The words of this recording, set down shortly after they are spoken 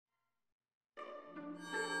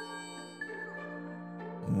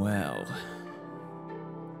Well,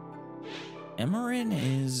 Emerin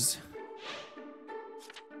is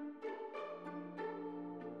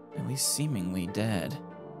at least seemingly dead.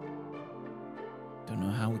 Don't know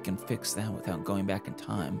how we can fix that without going back in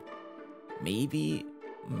time. Maybe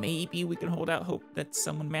we can hold out hope that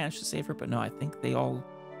someone managed to save her, but no, I think they all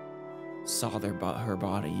saw her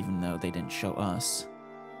body, even though they didn't show us.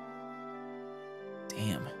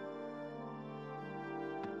 Damn.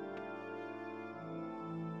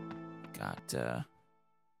 Got, oh,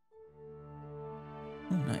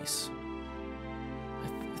 nice.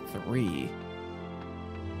 A 3.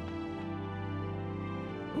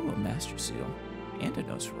 Ooh, a Master Seal. And a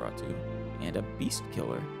Nosferatu. And a Beast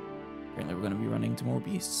Killer. Apparently we're going to be running into more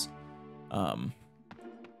beasts. Kind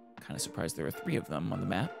of surprised there are 3 of them on the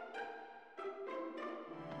map.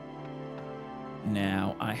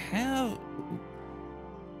 Now, I have,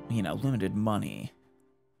 limited money.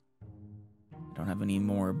 I don't have any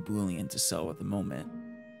more bullion to sell at the moment.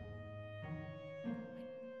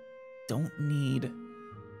 Don't need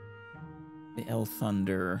the El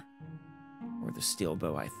Thunder or the Steel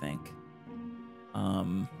Bow, I think.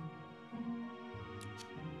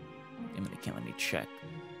 They can't let me check.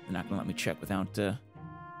 They're not gonna let me check without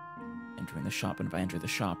entering the shop, and if I enter the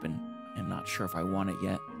shop and I'm not sure if I want it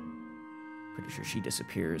yet, pretty sure she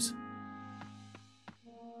disappears.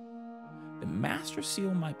 The Master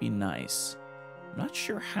Seal might be nice. I'm not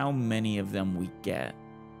sure how many of them we get.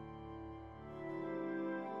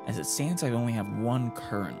 As it stands, I only have 1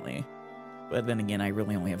 currently. But then again, I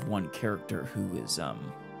really only have 1 character who is,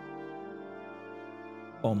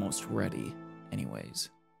 almost ready anyways.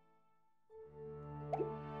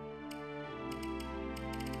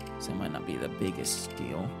 So it might not be the biggest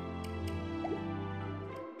deal.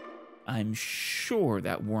 I'm sure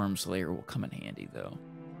that Worm Slayer will come in handy, though.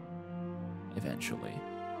 Eventually.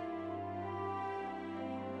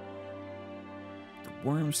 The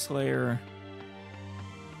Worm Slayer.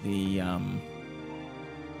 The,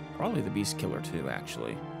 probably the Beast Killer, too,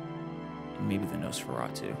 actually. And maybe the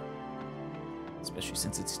Nosferatu. Especially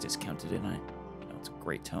since it's discounted and it's a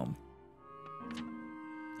great tome.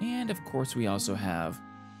 And, of course, we also have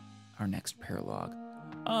our next Paralogue.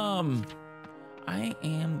 I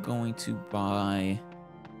am going to buy,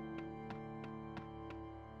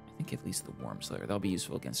 I think, at least the Worm Slayer. That'll be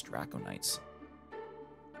useful against Draco Knights.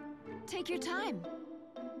 Take your time.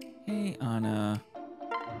 Hey, Anna.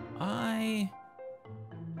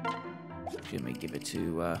 Let me give it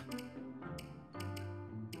to,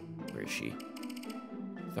 where is she?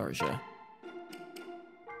 Tharja.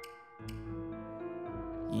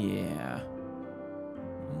 Yeah.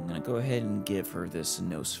 I'm gonna go ahead and give her this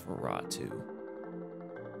Nosferatu.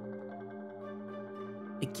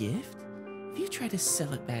 A gift? If you try to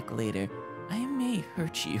sell it back later, I may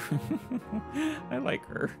hurt you. I like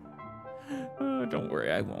her. Oh, don't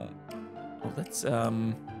worry, I won't. Oh, that's,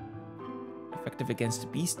 effective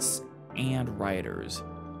against beasts and riders.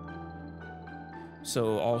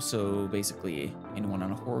 So also, basically, anyone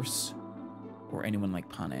on a horse or anyone like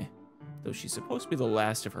Pane. Though she's supposed to be the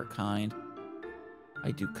last of her kind,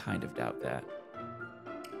 I do kind of doubt that.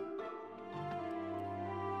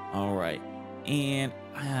 Alright, and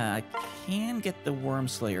I can get the Worm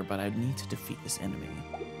Slayer, but I need to defeat this enemy.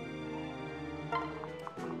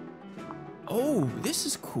 Oh, this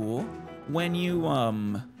is cool. When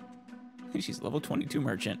you, she's level 22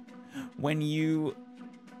 merchant. When you,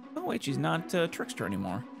 oh wait, she's not Trickster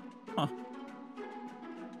anymore. Huh.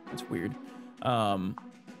 That's weird.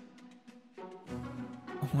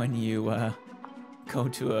 When you, go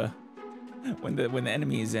to when the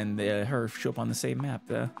enemies and her show up on the same map,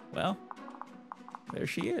 well, there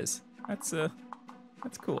she is. That's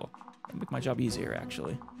cool. That'll make my job easier,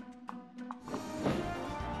 actually.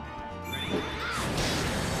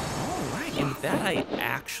 Alright, and with that, I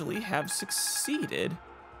actually have succeeded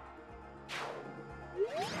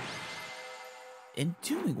in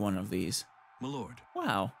doing one of these. My lord.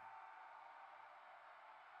 Wow.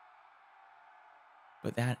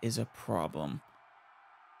 But that is a problem.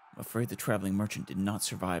 I'm afraid the traveling merchant did not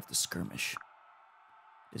survive the skirmish.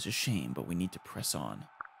 It is a shame, but we need to press on.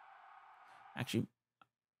 Actually,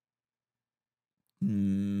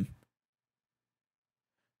 did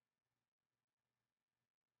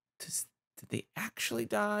they actually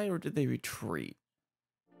die, or did they retreat?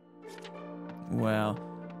 Well,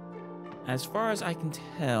 as far as I can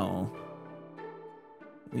tell,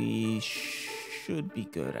 we should be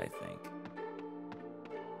good, I think.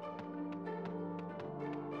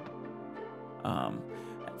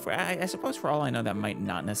 I suppose for all I know, that might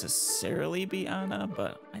not necessarily be Anna,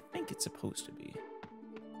 but I think it's supposed to be.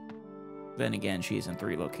 Then again, she is in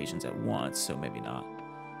 3 locations at once, so maybe not.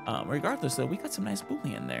 Regardless, though, we got some nice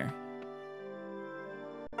bullion there.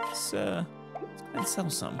 Let's go ahead and sell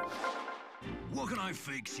some. What can I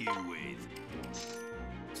fix you with?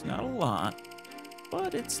 It's not a lot,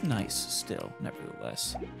 but it's nice still,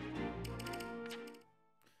 nevertheless.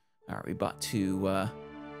 Alright, we bought 2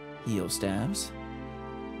 heal stabs,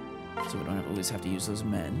 so we don't always have to use those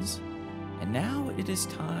mends. And now it is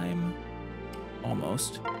time,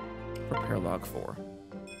 almost, for Paralogue 4.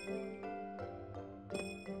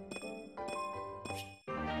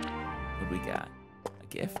 What do we got? A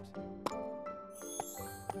gift?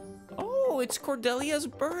 Oh, it's Cordelia's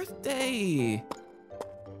birthday!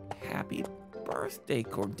 Happy birthday,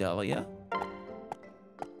 Cordelia.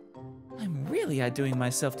 I'm really outdoing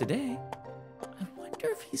myself today. I wonder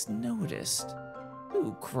if he's noticed.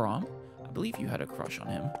 Ooh, Chrom, I believe you had a crush on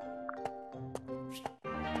him.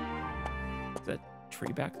 Is that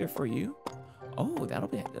tree back there for you? Oh, that'll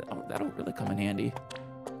really come in handy.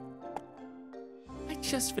 I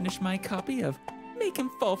just finished my copy of Make Him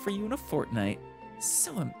Fall for You in a Fortnight.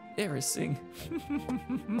 So embarrassing.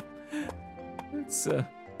 It's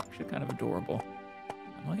actually kind of adorable.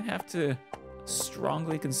 I might have to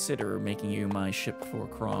strongly consider making you my ship for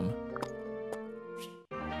Chrom.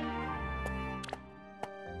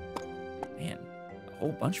 Man, a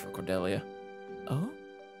whole bunch for Cordelia. Oh,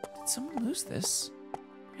 did someone lose this?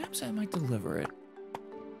 Perhaps I might deliver it.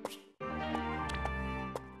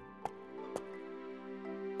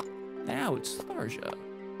 Now it's Tharja.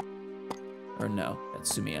 Or no,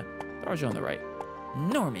 that's Sumia. Tharja on the right.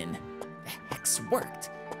 Norman, the hex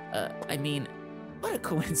worked. I mean, what a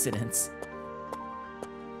coincidence.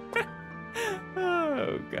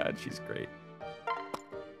 Oh god, she's great.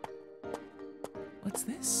 What's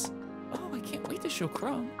this? Oh, I can't wait to show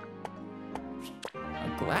Chrom.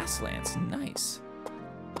 A glass lance, nice.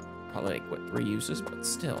 Probably like, what, 3 uses, but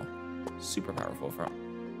still. Super powerful, if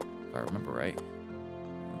I remember right.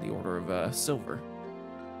 The order of silver.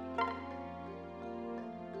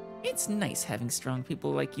 It's nice having strong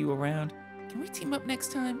people like you around. Can we team up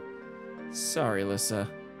next time? Sorry, Lissa,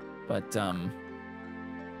 but,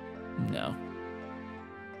 no.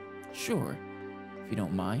 Sure, if you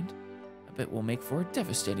don't mind. I bet we'll make for a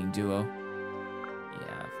devastating duo.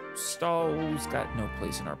 Yeah, Stahl's got no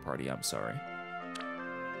place in our party, I'm sorry.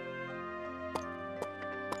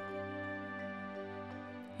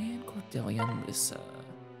 And Cordelia and Lissa.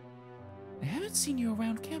 I haven't seen you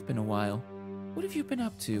around camp in a while. What have you been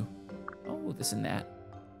up to? Oh, this and that.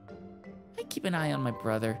 I keep an eye on my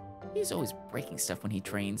brother. He's always breaking stuff when he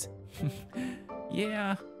trains.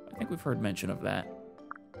 Yeah, I think we've heard mention of that.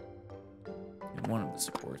 In one of the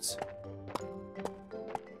supports.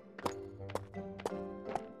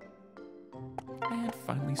 And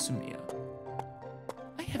finally, Sumia.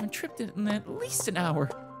 I haven't tripped in at least an hour.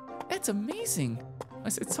 That's amazing.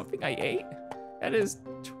 Was it something I ate? That is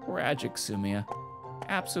tragic, Sumia.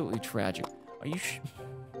 Absolutely tragic.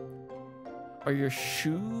 Are your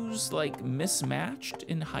shoes, like, mismatched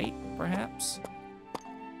in height, perhaps?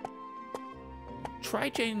 Try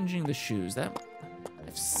changing the shoes.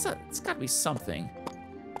 It's gotta be something.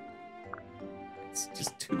 It's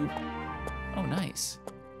just too... Oh, nice.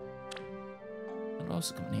 That'll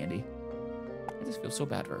also come in handy. I just feel so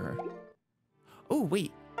bad for her. Oh,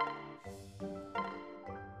 wait.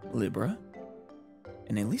 Libra?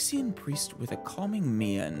 An Elysian priest with a calming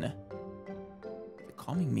mien.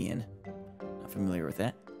 Not familiar with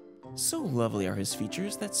that. So lovely are his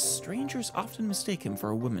features that strangers often mistake him for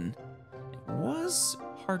a woman. It was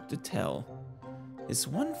hard to tell. His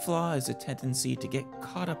one flaw is a tendency to get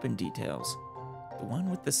caught up in details. The one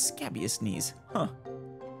with the scabbiest knees, huh?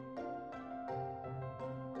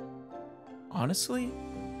 Honestly,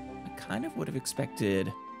 I kind of would have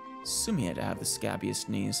expected Sumia to have the scabbiest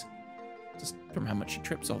knees, just from how much she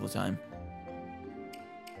trips all the time.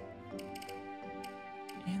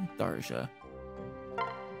 And Tharja.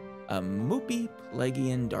 A moopy,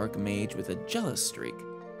 Plaguean dark mage with a jealous streak.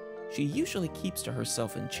 She usually keeps to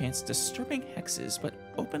herself and chants disturbing hexes, but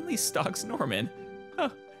openly stalks Norman,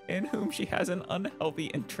 in whom she has an unhealthy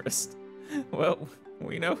interest. Well,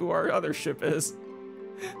 we know who our other ship is.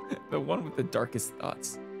 The one with the darkest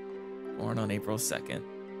thoughts. Born on April 2nd.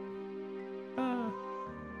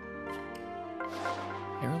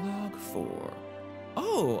 Paralogue 4.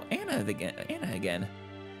 Oh, Anna again.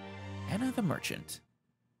 Anna the merchant.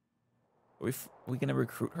 Are we gonna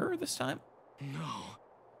recruit her this time? No.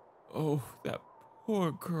 Oh, that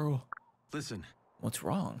poor girl. Listen. What's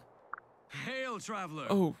wrong? Hail, traveler.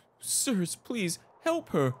 Oh, sirs, please, help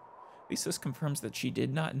her. At least this confirms that she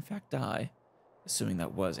did not, in fact, die. Assuming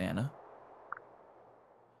that was Anna.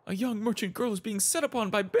 A young merchant girl is being set upon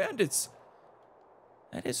by bandits.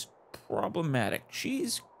 That is problematic.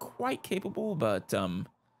 She's quite capable, but,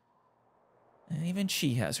 even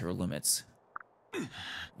she has her limits.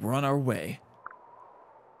 We're on our way.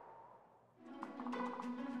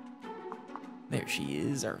 There she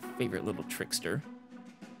is, our favorite little trickster.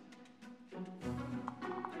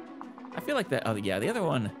 I feel like that, oh yeah, the other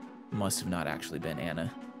one must have not actually been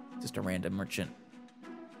Anna. Just a random merchant.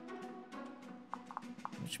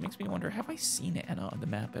 Which makes me wonder, have I seen Anna on the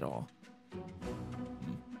map at all?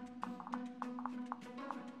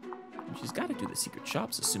 She's got to do the secret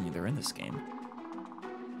shops, assuming they're in this game.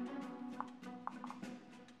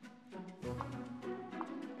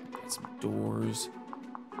 Got some doors.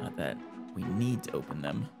 Not that we need to open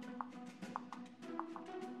them.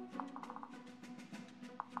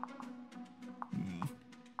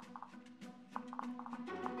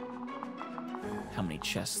 How many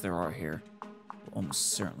chests there are here? We'll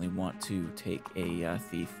almost certainly want to take a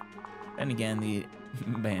thief. Then again, the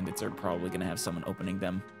bandits are probably going to have someone opening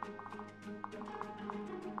them.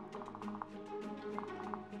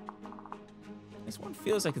 This one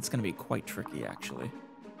feels like it's going to be quite tricky, actually.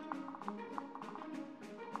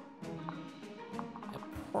 I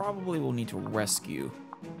probably will need to rescue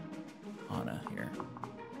Anna here.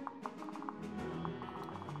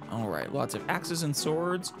 Alright, lots of axes and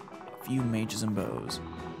swords, a few mages and bows.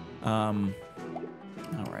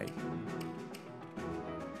 Alright.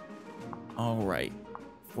 Alright.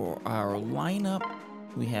 For our lineup,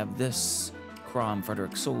 we have this Chrom,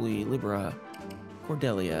 Frederick, Soli, Libra,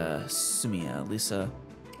 Cordelia, Sumia, Lisa,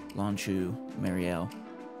 Lanchu, Marielle,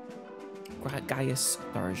 Gaius,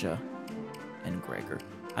 Tharja, and Gregor.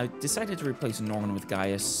 I decided to replace Norman with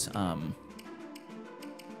Gaius. Norman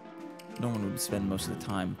would spend most of the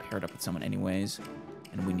time paired up with someone anyways,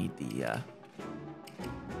 and we need the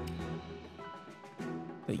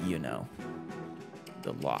you know,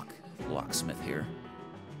 the locksmith here.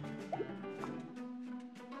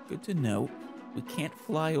 Good to know. We can't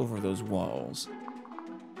fly over those walls.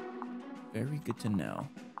 Very good to know.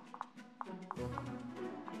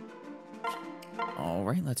 All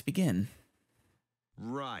right, let's begin.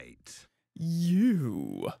 Right.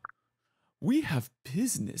 We have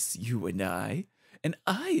business, you and I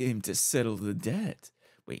aim to settle the debt.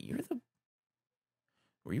 Wait,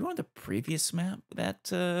 were you on the previous map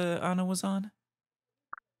that Anna was on?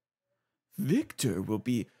 Victor will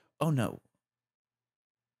be, oh no.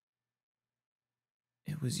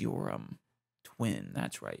 It was your, twin,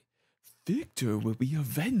 that's right. Victor will be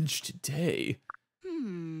avenged today.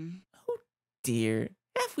 Oh dear,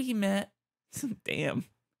 have we met? Damn.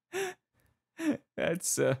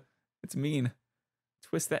 That's mean.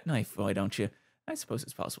 Twist that knife, why don't you? I suppose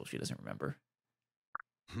it's possible she doesn't remember.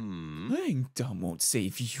 Playing dumb won't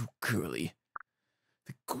save you, girlie.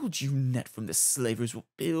 The gold you net from the slavers will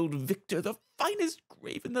build Victor the finest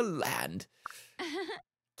grave in the land.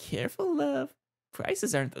 Careful, love.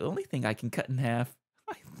 Prices aren't the only thing I can cut in half.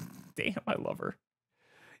 Damn, I love her.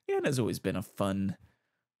 Anna's always been a fun,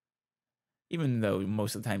 even though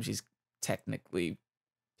most of the time she's technically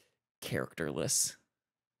characterless.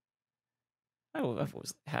 I've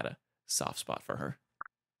always had a soft spot for her.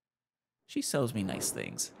 She sells me nice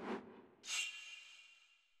things.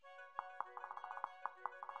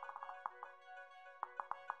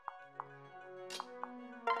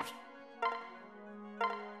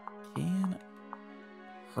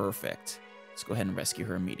 Perfect. Let's go ahead and rescue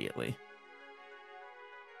her immediately.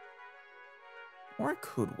 Or I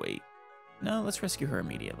could wait. No, let's rescue her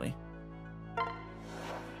immediately.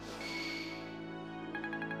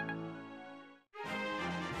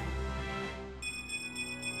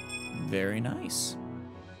 Very nice.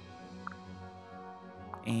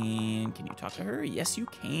 And can you talk to her? Yes, you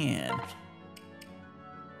can.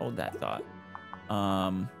 Hold that thought.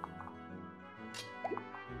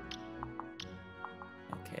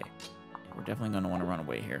 Okay. We're definitely going to want to run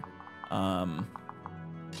away here.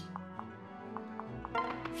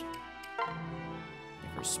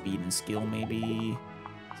 Give her speed and skill, maybe.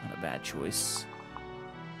 It's not a bad choice.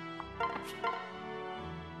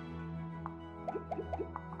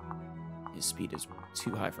 His speed is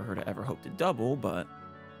too high for her to ever hope to double, but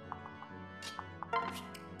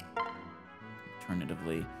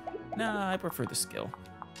alternatively, nah, I prefer the skill,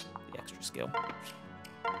 the extra skill.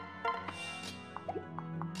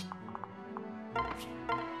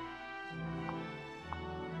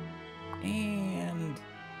 And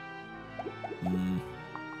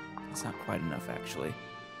it's not quite enough, actually.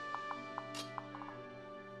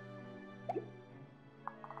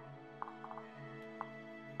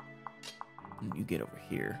 You get over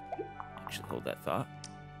here. Actually, hold that thought.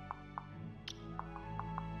 Yeah,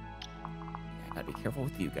 I gotta be careful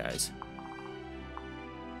with you guys.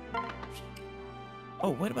 Oh,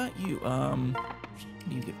 what about you? What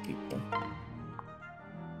do you give people?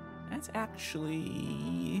 That's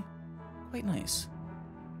actually quite nice.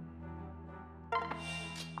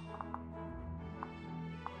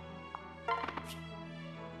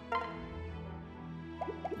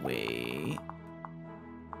 Wait.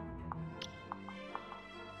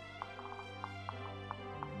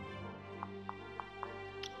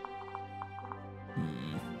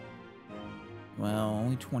 Well,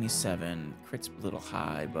 only 27. Crit's a little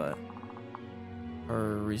high, but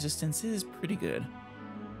her resistance is pretty good.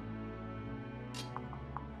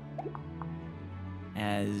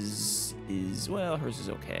 As is, well, hers is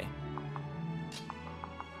okay.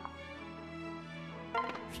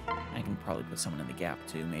 I can probably put someone in the gap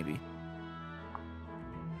too, maybe.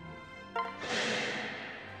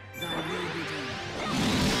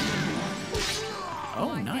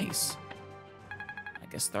 Oh, nice. I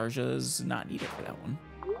guess Tharja's not needed for that one.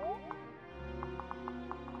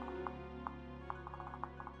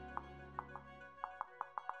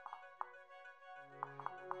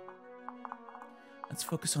 Let's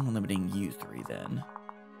focus on limiting you three then.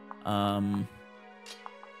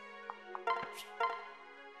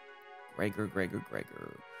 Gregor.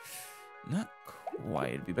 Not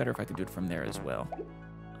quite. It'd be better if I could do it from there as well.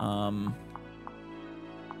 11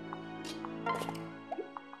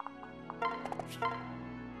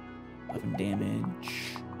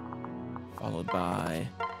 damage, followed by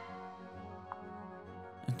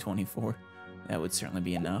 24. That would certainly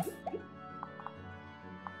be enough.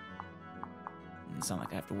 It's not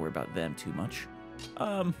like I have to worry about them too much.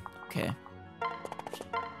 Okay.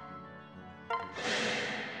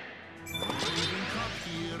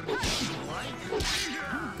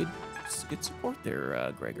 Good support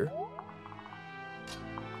there, Gregor.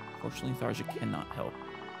 Fortunately, Tharja cannot help.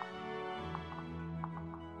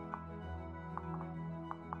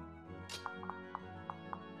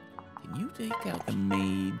 Can you take out the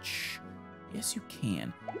mage? Yes, you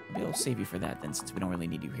can. Maybe I'll save you for that then, since we don't really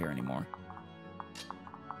need you here anymore.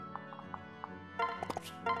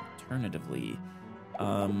 Alternatively,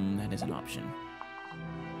 that is an option.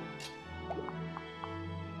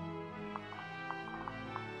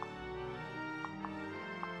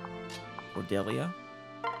 Cordelia.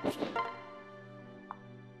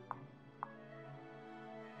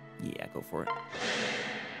 Yeah, go for it.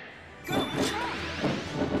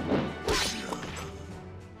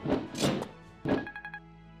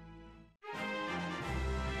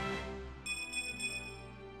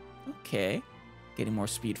 Okay. Getting more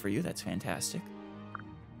speed for you, that's fantastic.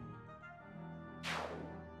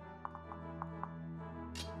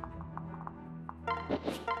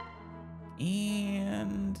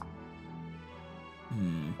 And...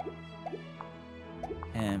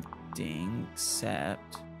 Tempting,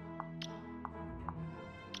 except...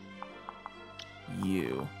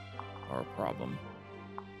 You are a problem.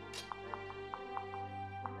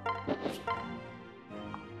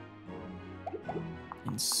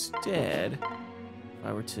 Instead, if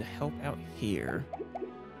I were to help out here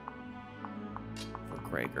for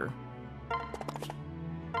Gregor,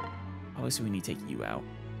 obviously we need to take you out.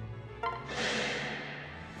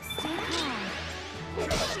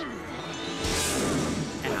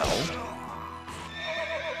 Ow.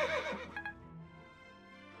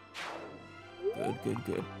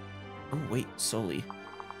 Good. Oh, wait, Sully.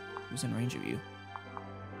 Who's in range of you?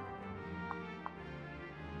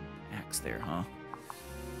 Axe there, huh?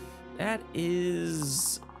 That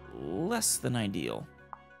is less than ideal.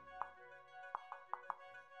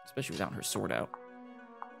 Especially without her sword out.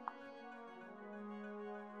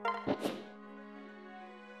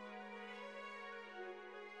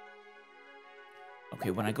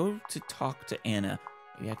 Okay, when I go to talk to Anna,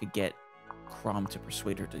 maybe I could get Chrom to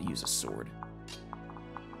persuade her to use a sword.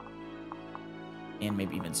 And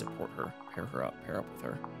maybe even support her, pair up with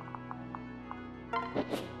her.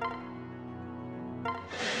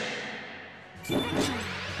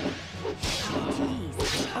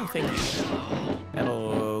 Oh, thank you.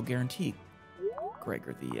 That'll guarantee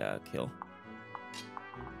Gregor the kill.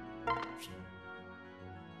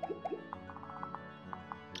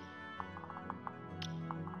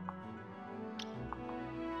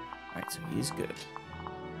 Alright, so he's good.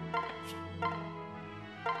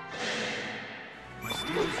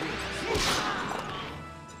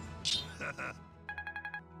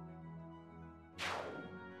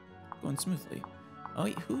 Going smoothly. Oh,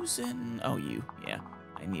 wait, who's in? Oh, you. Yeah.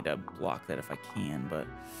 I need to block that if I can, but...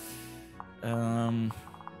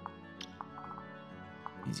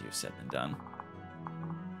 easier said than done.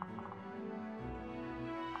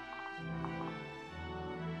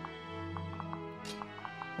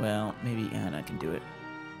 Well, maybe Anna can do it.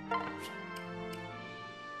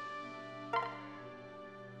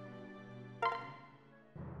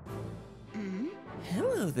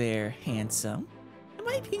 there, handsome. Am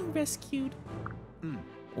I being rescued?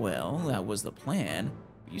 Well, that was the plan.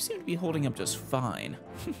 You seem to be holding up just fine.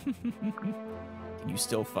 Can you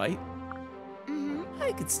still fight?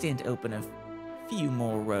 I could stand to open a few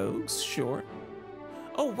more rogues, sure.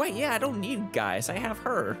 Oh, right, yeah, I don't need guys. I have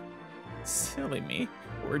her. Silly me.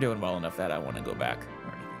 We're doing well enough that I want to go back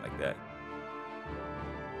or anything like that.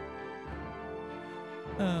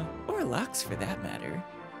 Or Lux for that matter.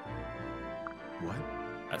 What?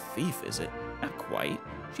 A thief, is it? Not quite.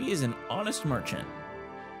 She is an honest merchant,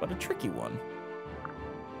 but a tricky one.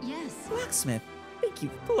 Yes. Locksmith. Thank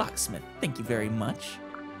you, locksmith. Thank you very much.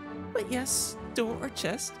 But yes, door or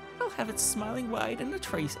chest, I'll have it smiling wide in a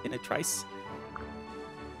trice. And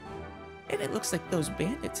it looks like those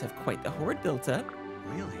bandits have quite the horde built up.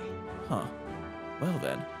 Really? Huh. Well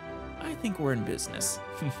then, I think we're in business.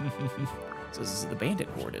 So this is the bandit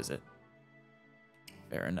horde, is it?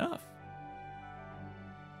 Fair enough.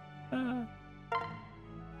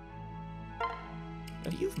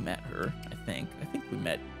 But you've met her, I think. I think we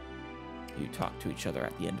met. You talked to each other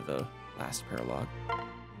at the end of the last Paralogue.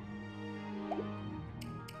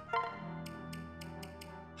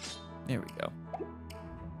 There we go.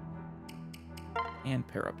 And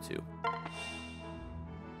pair up too.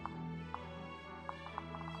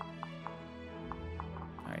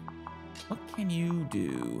 Alright. What can you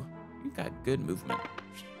do? You've got good movement.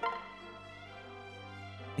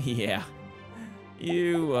 Yeah.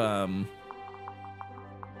 You,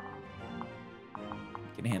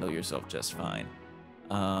 can handle yourself just fine.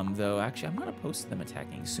 Though, actually, I'm gonna post them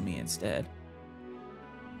attacking Sumi instead.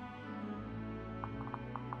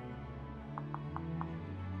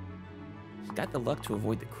 She's got the luck to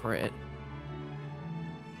avoid the crit.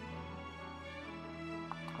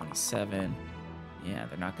 27. Yeah,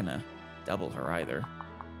 they're not gonna double her either.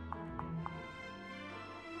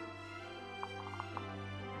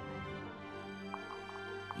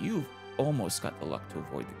 You've almost got the luck to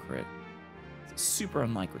avoid the crit. It's a super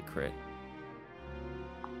unlikely crit.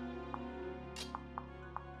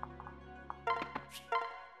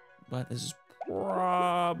 But this is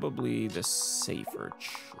probably the safer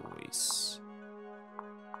choice.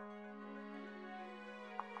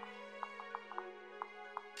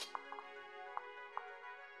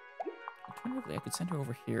 Alternatively, I could send her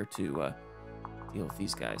over here to deal with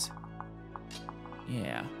these guys.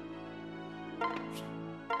 Yeah.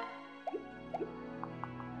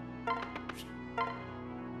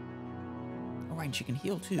 Alright, and she can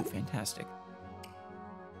heal too. Fantastic.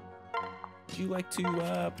 Would you like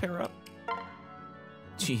to pair up?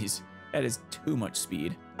 Jeez, that is too much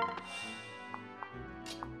speed.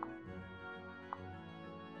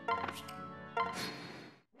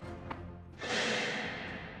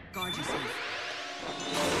 Guard yourself.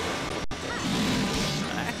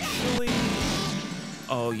 Actually...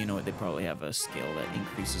 Oh, you know what? They probably have a skill that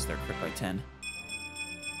increases their crit by 10.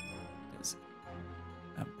 Because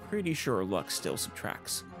I'm pretty sure luck still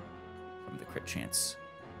subtracts from the crit chance.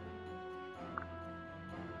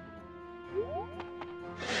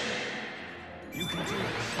 You can do it.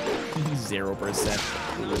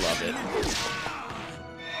 0%. Love it.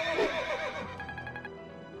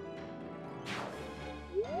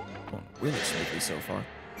 Going really smoothly so far.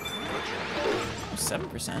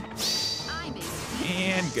 7%. I'm in.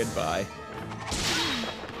 And goodbye.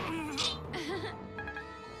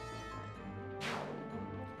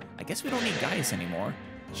 I guess we don't need Gaius anymore.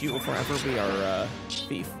 She will forever be our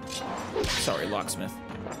thief. Sorry, locksmith.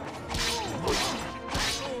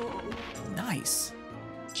 Nice.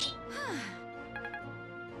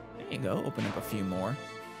 There you go. Open up a few more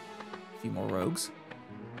rogues.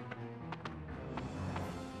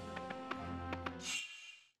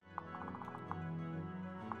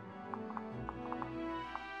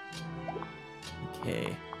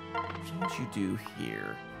 Okay. What would you do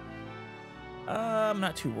here? I'm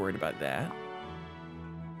not too worried about that.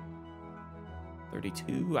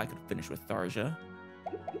 32. I could finish with Tharja.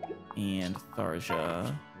 And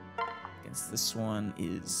Tharja against this one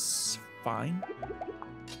is fine.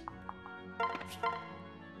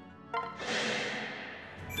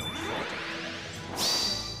 Don't falter.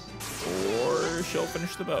 Or she'll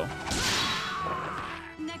finish the bow.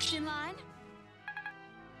 Next in line.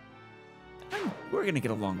 We're gonna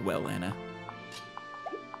get along well, Anna.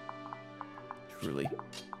 Truly.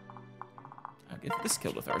 I'll get this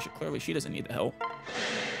killed with Tharja. Clearly, she doesn't need the help.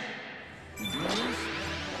 You do this?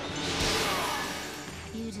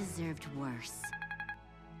 You deserved worse.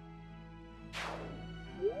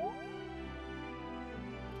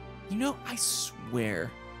 You know, I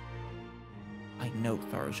swear I know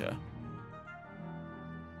Tharja.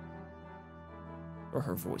 Or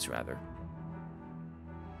her voice, rather.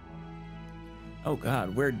 Oh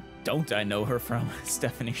God, where don't I know her from?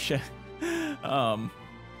 Stephanie Sheh.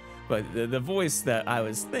 But the voice that I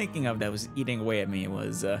was thinking of that was eating away at me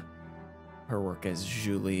was her work as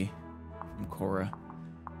Julie from Korra.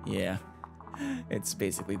 Yeah, it's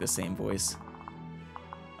basically the same voice.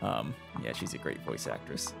 Yeah, she's a great voice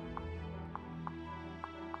actress.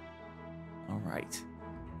 All right,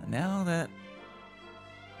 now that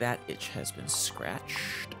that itch has been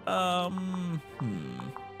scratched, how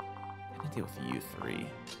to deal with you three?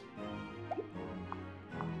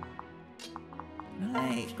 Can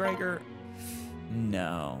I, Gregor?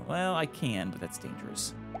 No. Well, I can, but that's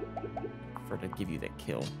dangerous. I prefer to give you that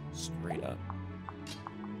kill straight up.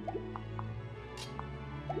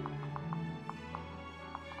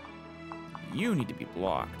 You need to be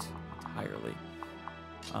blocked entirely.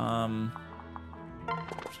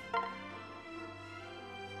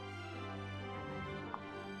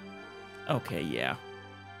 Okay, yeah.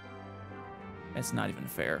 That's not even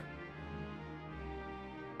fair.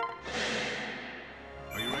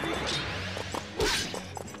 Are you ready?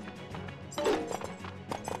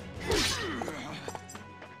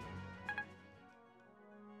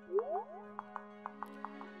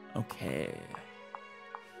 Okay.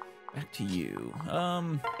 Back to you.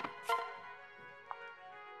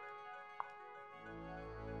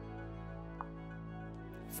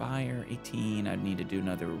 Fire, 18. I'd need to do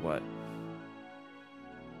another, what?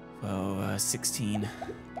 Oh, 16.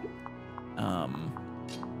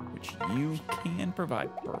 Which you can provide.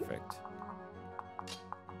 Perfect.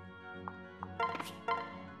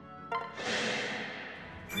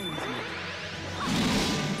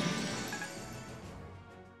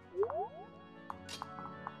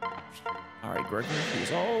 All right, Gregor,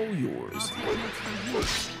 it's all yours.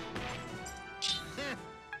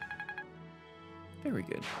 Very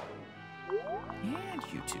good. And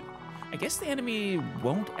you two. I guess the enemy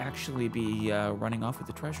won't actually be running off with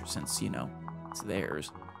the treasure since, you know, it's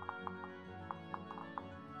theirs.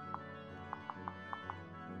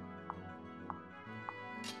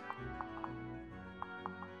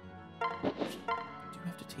 I do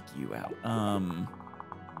have to take you out.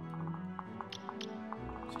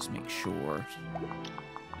 Just make sure.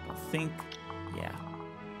 I think, yeah,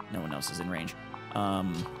 no one else is in range.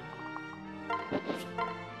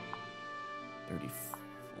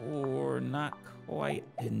 34, not quite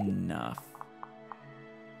enough.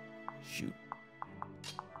 Shoot.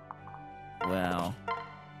 Well.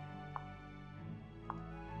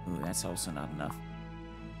 Ooh, that's also not enough.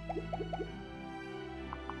 Did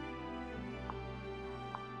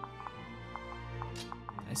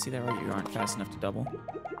I see that right? You aren't fast enough to double?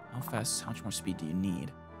 How fast, how much more speed do you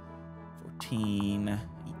need? 14,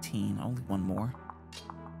 18, only one more.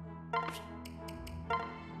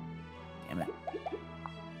 Damn it.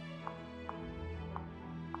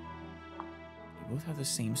 You both have the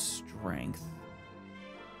same strength.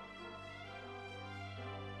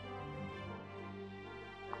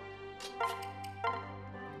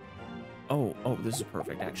 Oh, this is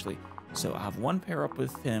perfect, actually. So I have one pair up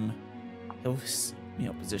with him. He'll, you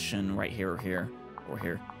know, position right here or here or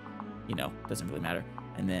here. You know, doesn't really matter.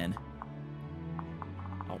 And then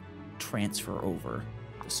I'll transfer over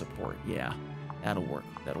the support. Yeah, that'll work.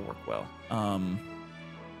 That'll work well. I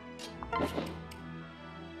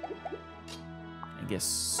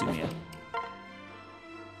guess Sumia.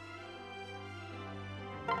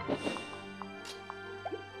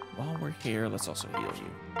 While we're here, let's also heal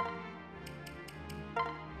you.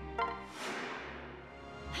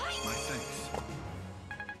 My thanks.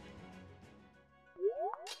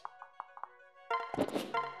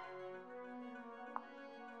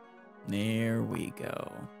 There we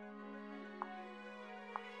go.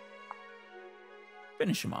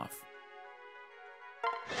 Finish him off.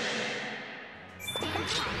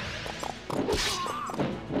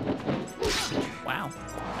 Wow.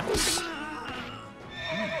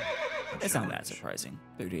 That's not that surprising.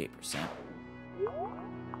 38%.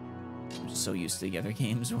 I'm just so used to the other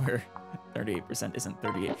games where 38% isn't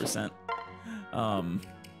 38%.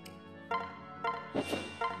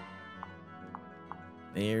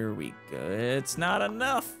 There we go. It's not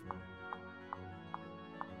enough.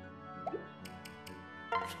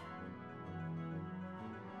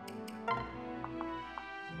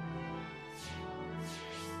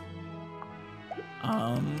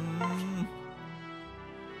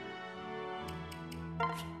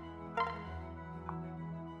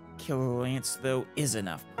 Killer Lance, though, is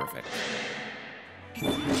enough. Perfect.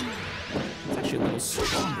 It's actually a little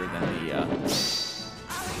stronger than the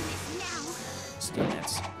Steel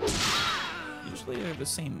Lance. Usually they're the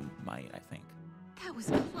same might, I think. That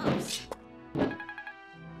was close.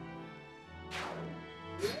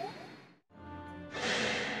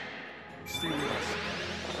 Stay with us.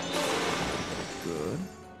 Good.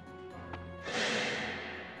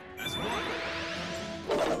 As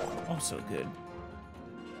one. Also good.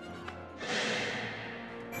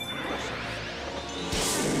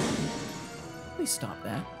 Please stop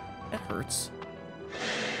that. That hurts.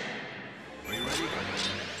 Are you ready?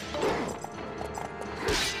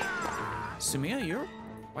 Sumia, you're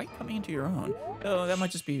quite coming into your own. Oh, that might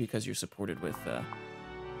just be because you're supported with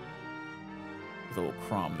little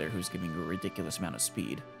Chrom there, who's giving you a ridiculous amount of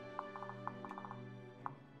speed.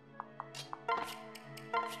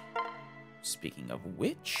 Speaking of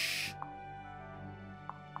which...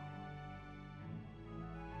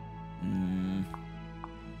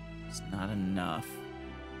 it's not enough.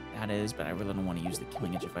 That is, but I really don't want to use the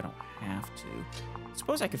killing edge if I don't have to.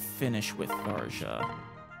 Suppose I could finish with Tharja.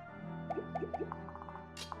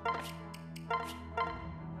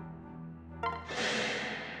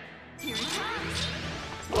 Here it comes.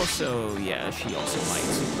 Also, yeah, she also might.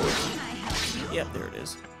 Can I help you? Yep, there it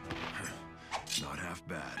is. Not half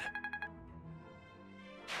bad.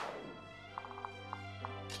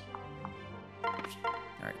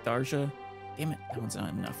 Alright, Tharja. Damn it, that one's not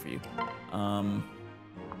enough for you.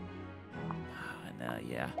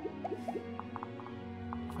 Yeah.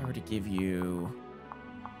 If I were to give you...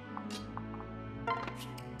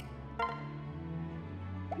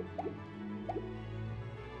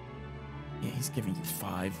 Yeah, he's giving you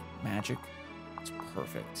 5 magic. It's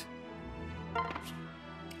perfect.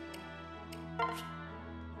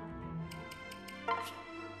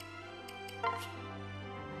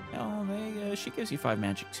 Oh, she gives you 5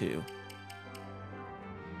 magic too.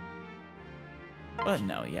 But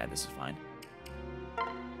no, yeah, this is fine.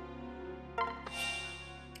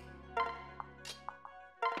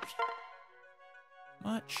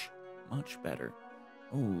 Much better.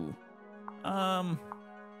 Ooh. I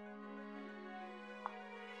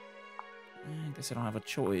guess I don't have a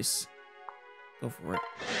choice. Go for it.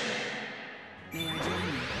 May I join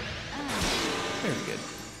you? Very good.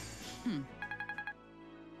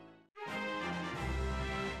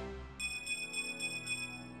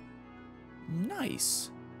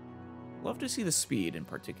 Nice. Love to see the speed in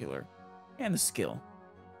particular. And the skill.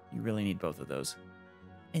 You really need both of those.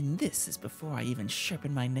 And this is before I even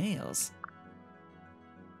sharpen my nails.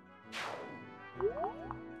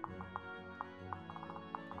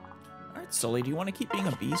 Alright, Sully, do you want to keep being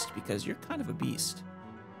a beast? Because you're kind of a beast.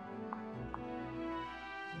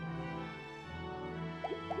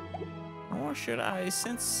 Or should I,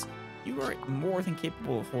 since you are more than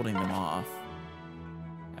capable of holding them off,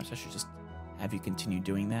 perhaps I should just have you continue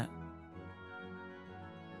doing that?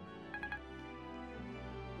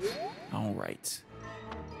 Alright.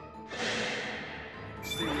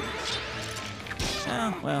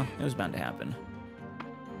 Oh, well, it was bound to happen.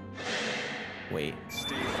 Wait.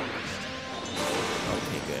 Stay focused.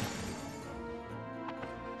 Okay, good.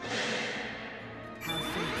 Have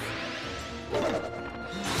faith.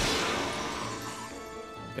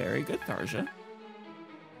 Very good, Tharja.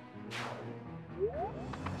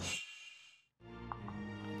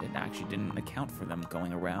 It actually didn't account for them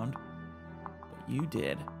going around, but you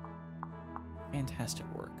did. Fantastic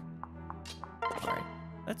work. Alright,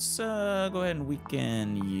 let's go ahead and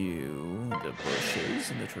weaken you, the bushes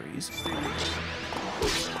and the trees.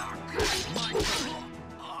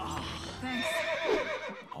 Thanks.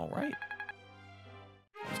 Alright.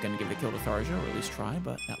 I was gonna give the kill to Tharja, or at least try,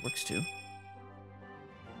 but that works too.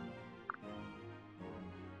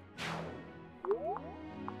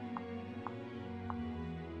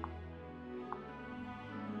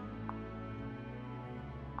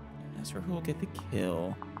 As for who will get the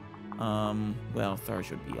kill, well,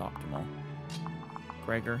 Tharja would be optimal.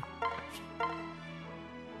 Gregor,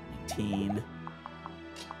 19,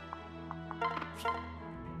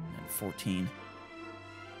 and 14,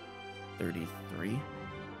 33.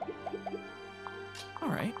 All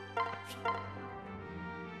right.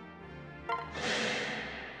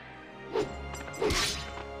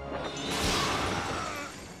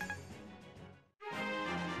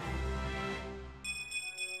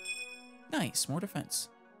 Nice, more defense.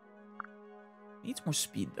 Needs more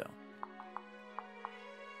speed, though.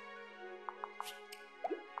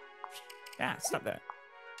 Ah, stop that.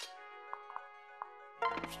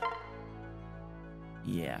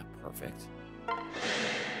 Yeah, perfect.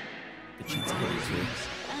 Good chance to hit you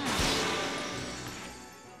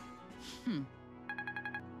too.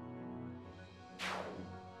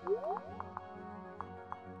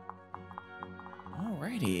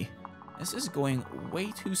 Alrighty. This is going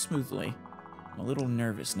way too smoothly. I'm a little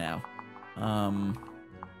nervous now. I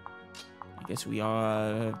guess we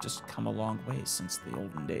are just come a long way since the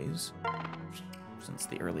olden days. Since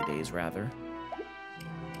the early days, rather.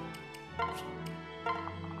 I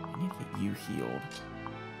need to get you healed.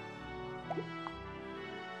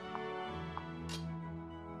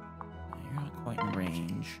 You're not quite in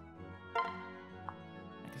range. I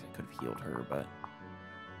guess I could have healed her, but...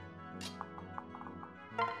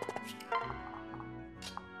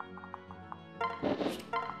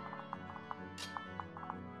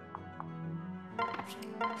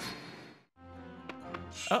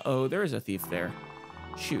 Uh-oh, there is a thief there.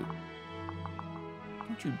 Shoot.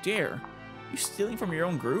 Don't you dare. You stealing from your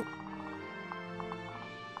own group?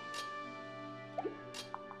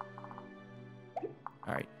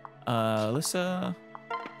 Alright. Alyssa...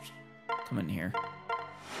 Come in here.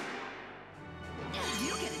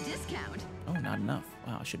 You get a discount. Oh, not enough.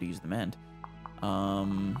 Wow, I should have used the mend.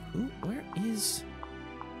 Where is...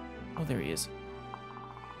 Oh, there he is.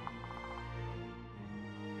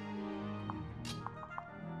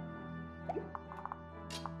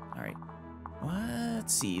 Alright.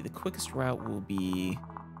 Let's see. The quickest route will be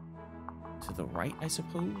to the right, I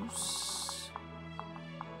suppose.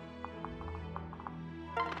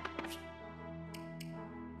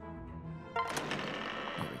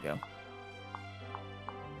 There we go.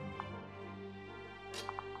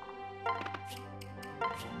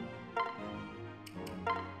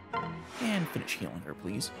 And finish healing her,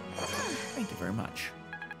 please. Thank you very much.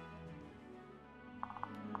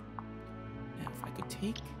 Now, if I could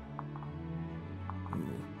take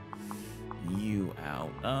you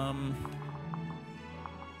out.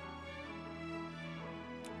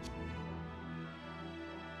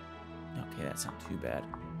 Okay, that's not too bad.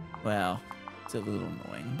 Well, it's a little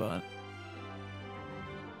annoying, but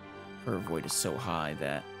her void is so high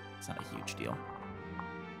that it's not a huge deal.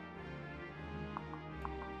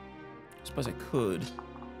 I suppose I could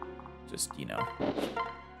just, you know,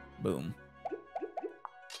 boom.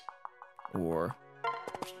 Or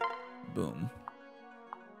boom.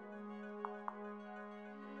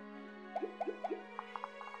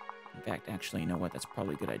 In fact, actually, you know what? That's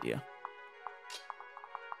probably a good idea.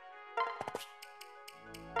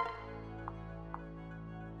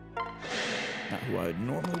 Not who I would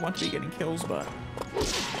normally want to be getting kills, but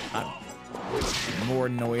I'm more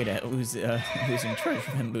annoyed at losing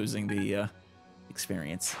treasure than losing the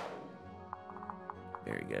experience.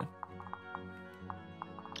 Very good.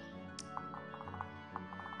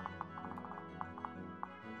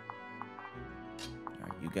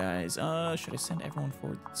 Alright, you guys, should I send everyone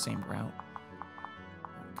forward the same route?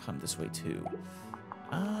 Or come this way too.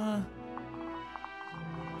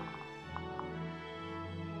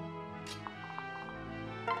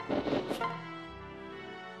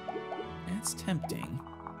 It's tempting.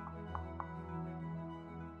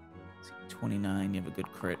 Let's see, 29, you have a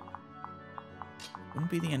good crit. Wouldn't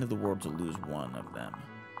be the end of the world to lose one of them.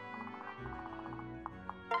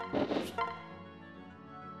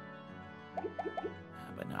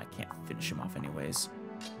 But no, I can't finish him off anyways.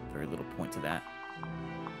 Very little point to that.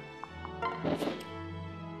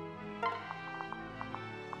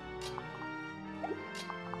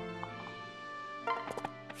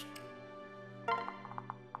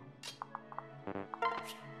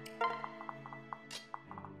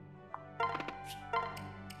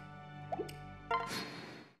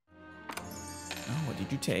 What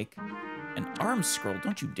did you take? An arm scroll,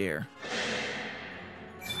 don't you dare.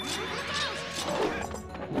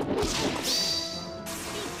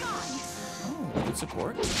 Oh, good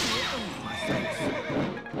support.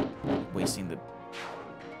 Wasting the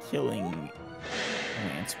killing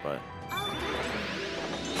lance, but...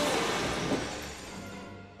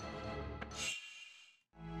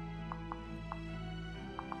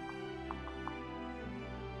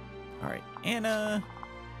 Alright, Anna...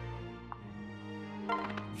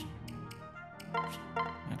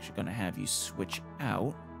 I'm actually going to have you switch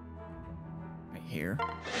out right here.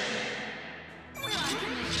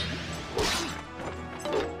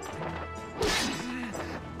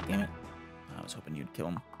 Damn it. I was hoping you'd kill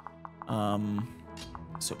him.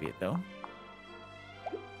 So be it, though.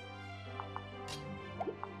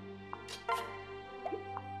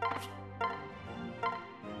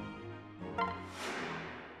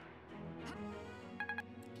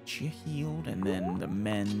 Get you healed, and then the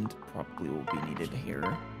mend probably will be needed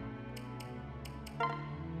here.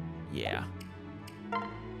 Yeah.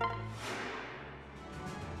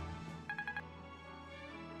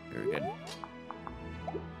 Very good.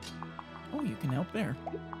 Oh, you can help there.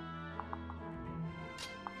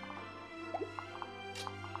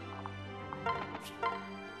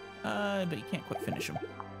 But you can't quite finish him.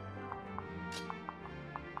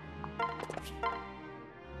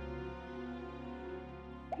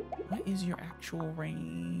 What is your actual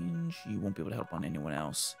range? You won't be able to help on anyone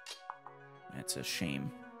else. That's a shame.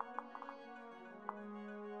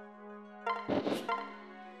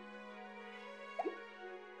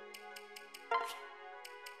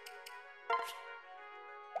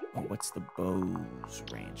 Oh, what's the bow's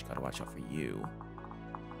range? Gotta watch out for you.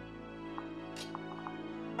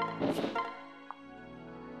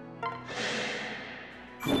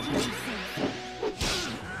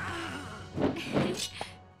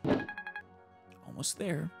 Almost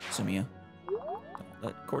there, Sumia. Don't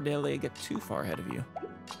let Cordelia get too far ahead of you.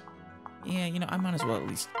 Yeah, you know, I might as well at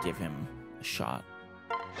least give him a shot.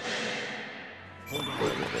 Hold on. A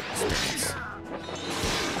little bit of experience.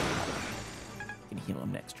 Can heal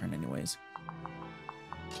him next turn anyways.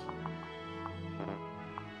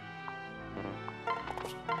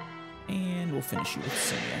 And we'll finish you with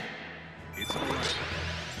Sumia. It's all right.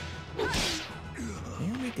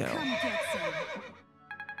 There we go.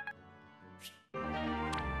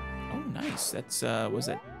 Oh, nice. That's, was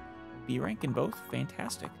that B rank in both?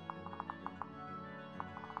 Fantastic.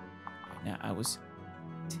 Right, now, I was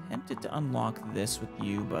tempted to unlock this with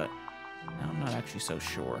you, but now I'm not actually so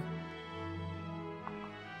sure.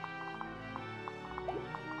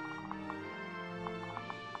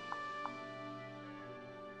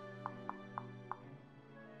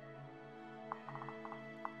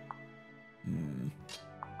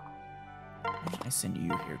 I send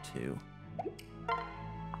you here too.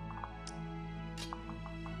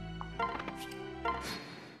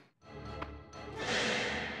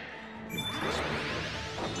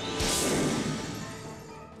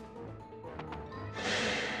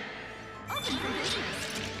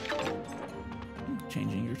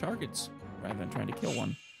 Changing your targets rather than trying to kill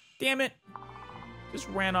one. Damn it! Just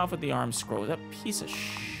ran off with the arm scroll. That piece of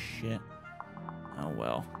shit. Oh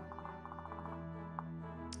well.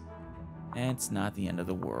 It's not the end of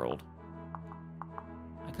the world.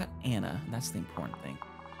 I got Anna, and that's the important thing.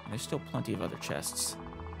 And there's still plenty of other chests.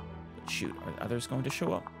 But shoot, are others going to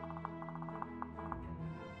show up?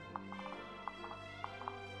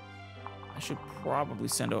 I should probably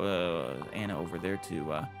send Anna over there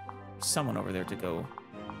to, someone over there to go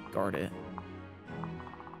guard it.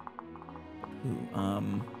 Who,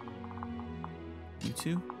 you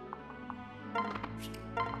two?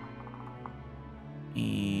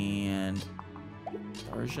 And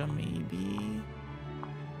Darja, maybe.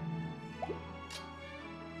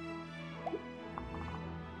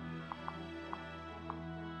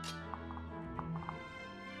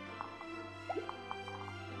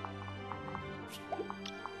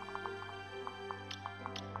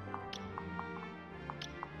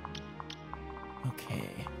 Okay,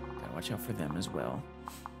 gotta watch out for them as well.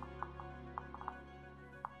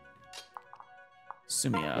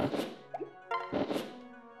 Sumia.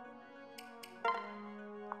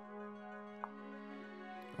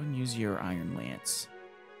 Go and use your Iron Lance.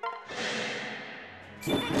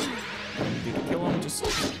 Did you kill him? Just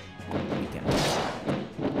weaken.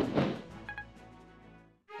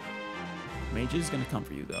 Mage is gonna come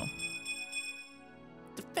for you though.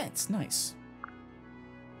 Defense, nice.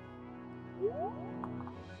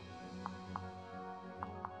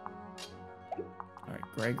 Alright,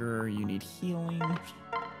 Gregor, you need healing.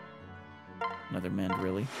 Another mend,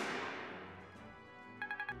 really.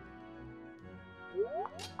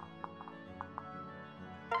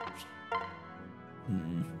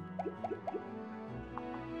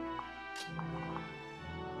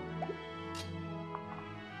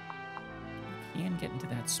 Can get into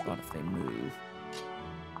that spot if they move.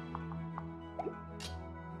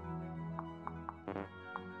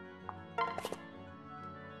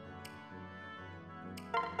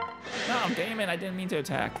 Oh, damn it, I didn't mean to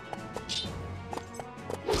attack.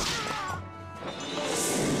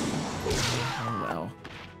 Oh well.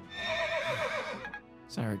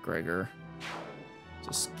 Sorry, Gregor.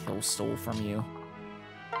 Just kill stole from you.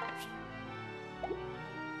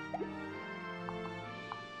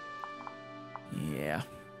 Yeah.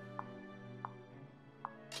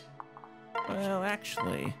 Well,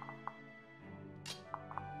 actually...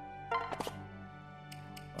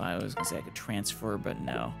 Well, I was gonna say I could transfer, but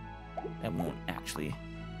no. That won't actually...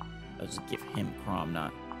 I'll just give him Chrom,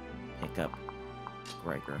 not pick up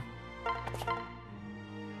Gregor.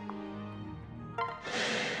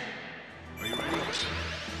 Are you ready?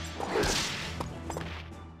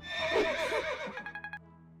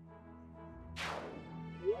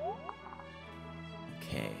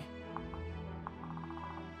 Okay.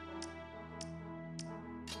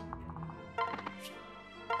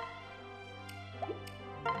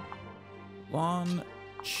 Lon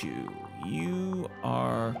Chu, you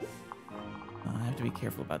are... I have to be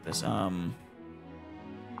careful about this.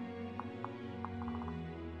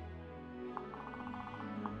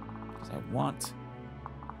 Because I want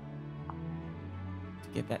to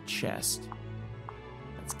get that chest.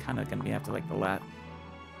 That's kind of gonna be have to like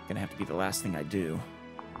gonna have to be the last thing I do.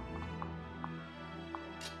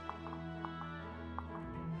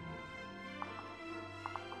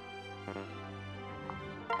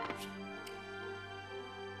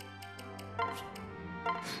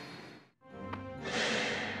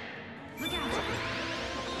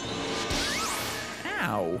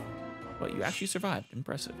 Ow! But you actually survived.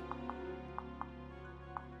 Impressive.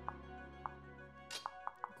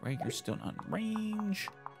 Greg, you're still not in range.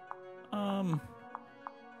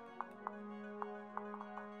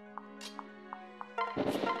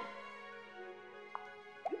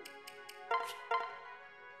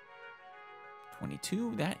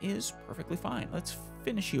 22, that is perfectly fine. Let's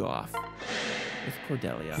finish you off with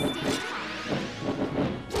Cordelia.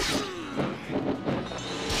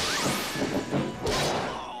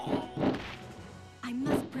 I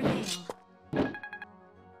must prevail.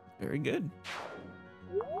 Very good.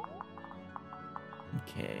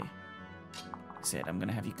 Okay. Like I said, I'm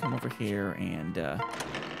gonna have you come over here and we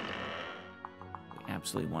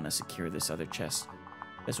absolutely want to secure this other chest.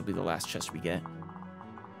 This will be the last chest we get.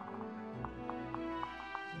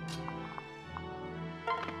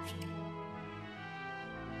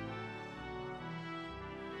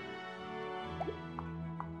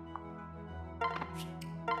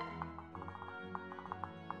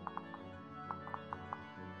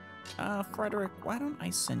 Frederick, why don't I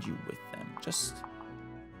send you with them? Just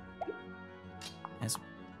as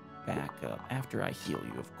backup. After I heal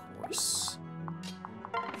you, of course.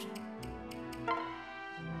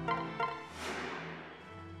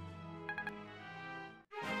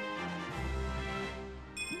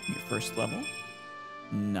 Your first level.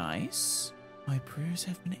 Nice. My prayers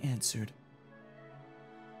have been answered.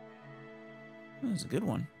 That was a good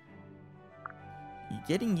one.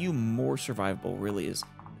 Getting you more survivable really is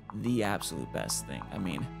the absolute best thing. I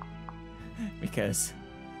mean, because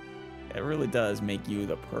it really does make you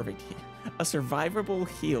the perfect a survivable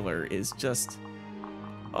healer is just,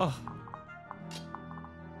 oh,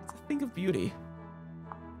 it's a thing of beauty.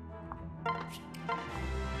 Oh,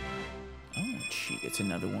 she gets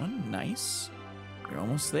another one. Nice. You're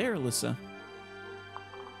almost there, Alyssa.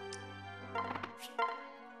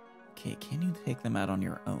 Okay, can you take them out on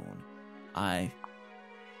your own? I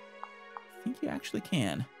think you actually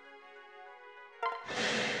can.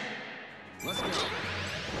 Let's go.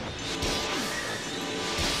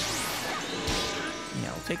 Yeah,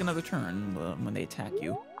 it'll take another turn when they attack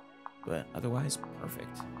you, but otherwise,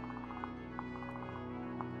 perfect.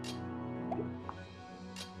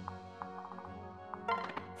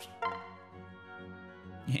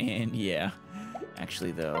 And yeah,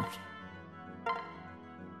 actually though,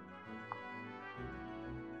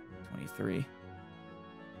 23.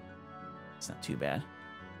 It's not too bad.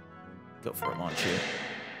 Go for a launch here.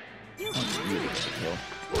 You get the kill.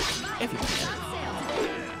 If you can.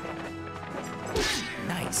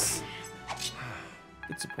 Nice.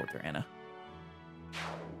 Good support there, Anna.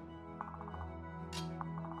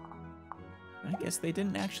 I guess they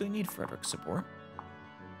didn't actually need Frederick's support.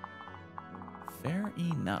 Fair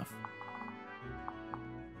enough.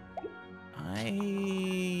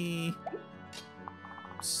 I'm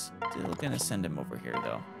still gonna send him over here,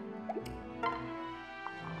 though.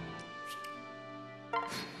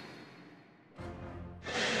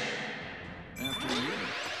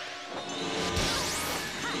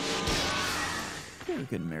 Very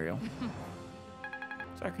good, Muriel.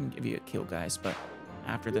 So I can give you a kill, guys, but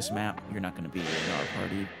after this map, you're not going to be in our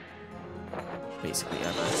party basically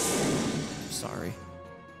ever. Sorry.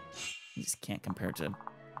 You just can't compare to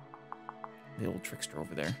the old trickster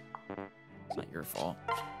over there. It's not your fault.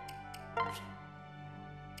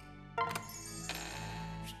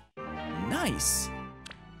 Nice!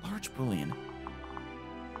 Large bullion.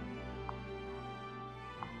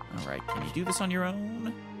 Alright, can you do this on your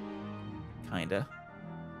own? Kinda.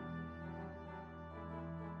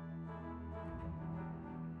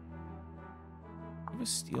 You have a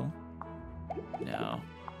steal? No.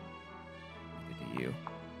 Neither do you.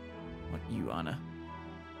 What you, Anna?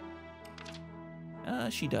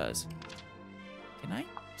 She does. Can I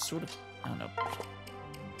sort of... I don't know.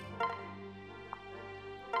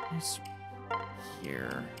 It's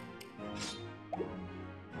here.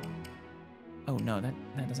 Oh, no, that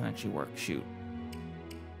doesn't actually work. Shoot.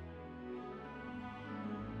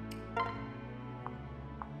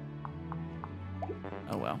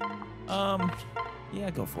 Oh, well. Yeah,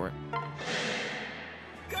 go for it.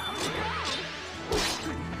 Go,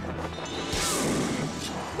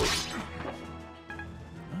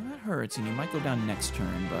 Well, that hurts, and you might go down next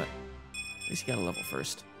turn, but at least you got a level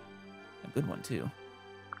first. A good one, too.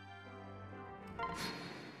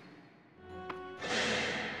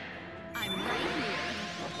 I'm right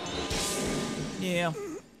here. Yeah.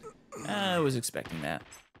 I was expecting that.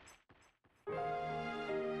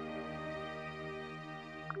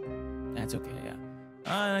 That's okay, yeah.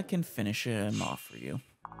 I can finish him off for you.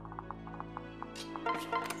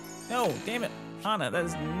 No, damn it. Anna, that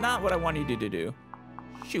is not what I wanted you to do.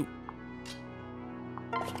 Shoot.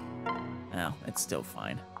 No, it's still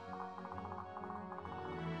fine.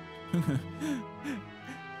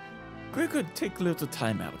 Gregor, take a little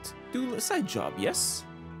time out. Do a side job, yes?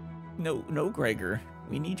 No, Gregor.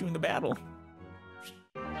 We need you in the battle.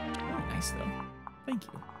 Oh, nice, though. Thank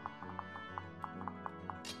you.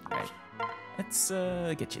 Alright. Let's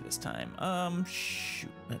get you this time. Shoot.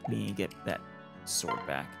 Let me get that sword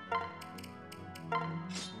back.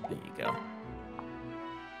 There you go.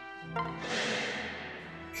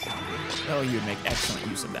 Oh, you would make excellent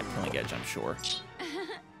use of that killing edge, I'm sure.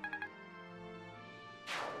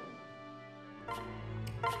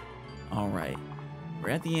 Alright. We're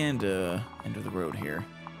at the end of the road here.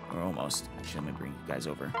 We're almost. Actually, let me bring you guys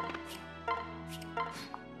over.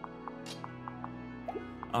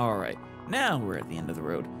 Alright. Now we're at the end of the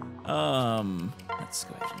road. Let's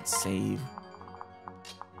go ahead and save.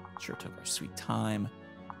 Sure took our sweet time.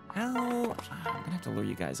 How? I'm gonna have to lure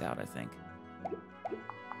you guys out, I think.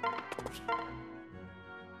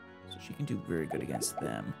 So she can do very good against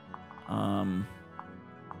them.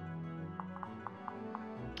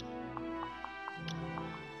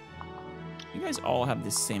 You guys all have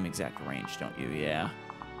the same exact range, don't you? Yeah.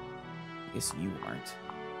 I guess you aren't.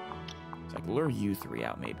 So I can lure you three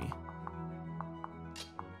out, maybe.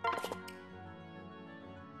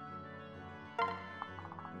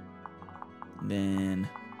 Then...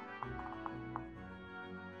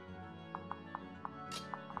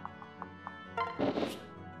 I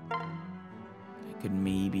could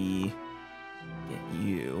maybe get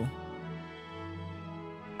you.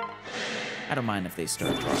 I don't mind if they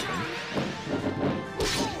start dropping.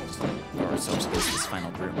 Just lure ourselves against this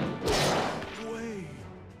final group.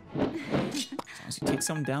 As long as you take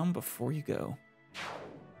some down before you go.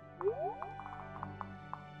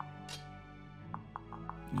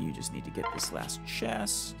 You just need to get this last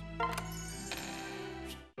chest.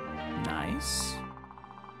 Nice.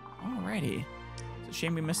 Alrighty. It's a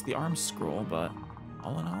shame we missed the arm scroll, but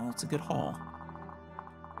all in all, it's a good haul.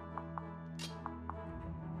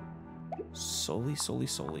 Solely.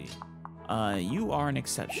 You are an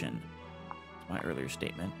exception to my earlier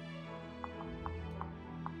statement.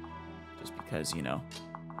 Just because, you know,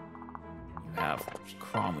 you have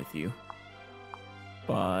Chrom with you.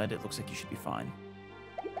 But it looks like you should be fine.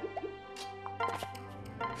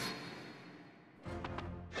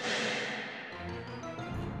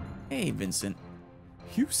 Hey, Vincent.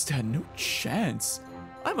 You stand no chance.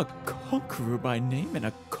 I'm a conqueror by name and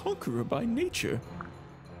a conqueror by nature.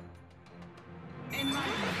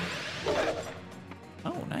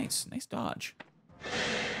 Oh, nice. Nice dodge.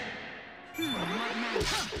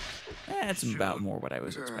 That's about more what I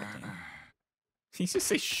was expecting. Did you just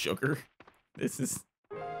say sugar? This is...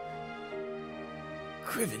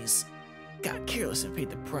 Crivens. Got careless and paid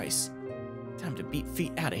the price. Time to beat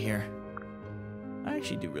feet out of here. I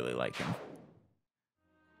actually do really like him.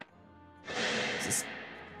 Just,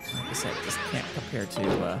 like I said, just can't compare to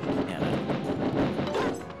Anna.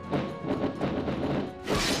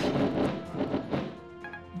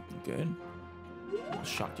 Good. Well,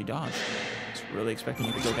 shocked you dodged. I was really expecting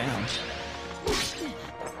you to go down.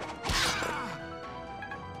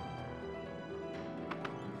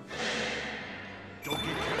 Don't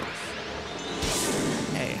get careless.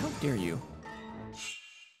 Hey, how dare you?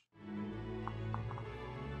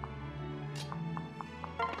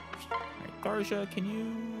 Alright, Tharja, can you?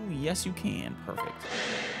 Yes, you can. Perfect.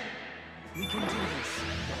 We can do this.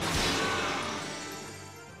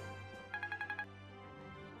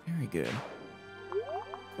 Very good.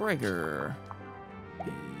 Gregor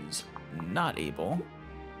is not able.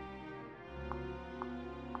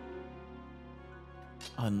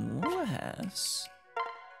 Unless...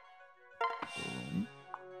 Boom.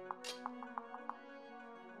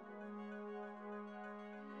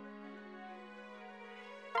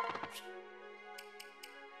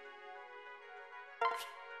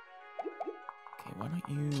 Okay, why don't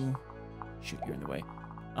you... Shoot, you're in the way.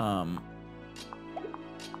 Come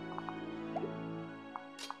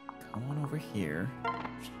on over here.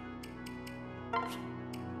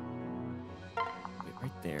 Wait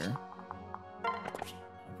right there.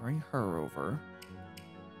 I'll bring her over.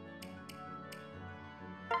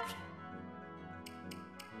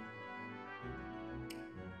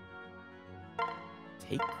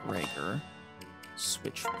 take Gregor,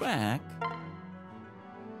 switch back,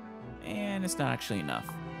 and it's not actually enough.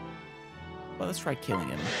 Well, let's try killing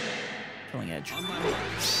him. Killing Edge.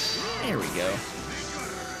 There we go.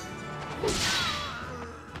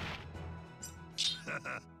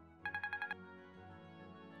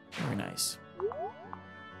 Very nice.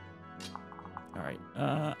 Alright,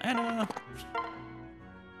 Anna.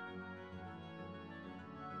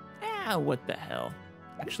 Ah, what the hell?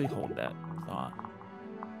 Actually hold that thought.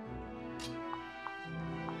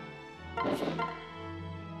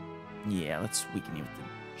 Yeah, let's weaken you with the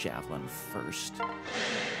javelin first.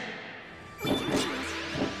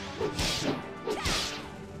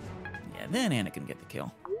 Yeah, then Anna can get the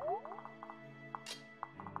kill.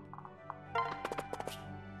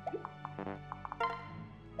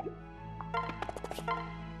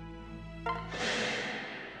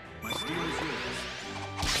 My steel is yours.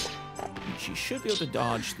 She should be able to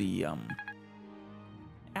dodge the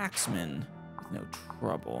axemen with no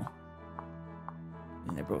trouble.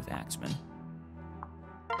 And they're both axemen.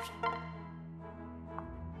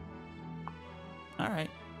 Alright.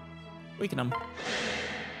 Weaken them.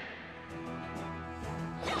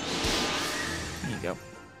 There you go.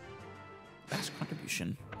 Best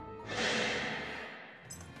contribution.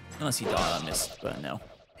 Unless he missed, but no.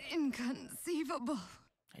 Inconceivable.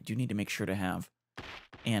 I do need to make sure to have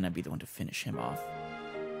Anna be the one to finish him off.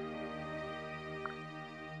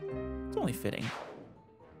 It's only fitting.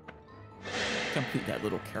 Complete that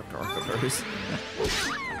little character arc of hers.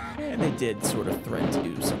 And they did sort of threaten to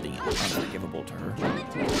do something unforgivable to her.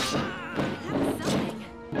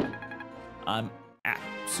 I'm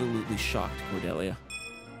absolutely shocked, Cordelia.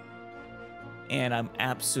 And I'm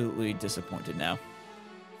absolutely disappointed now.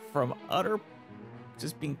 From utter,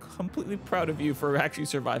 just being completely proud of you for actually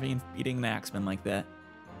surviving and beating an axeman like that.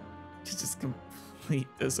 Just complete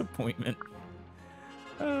disappointment.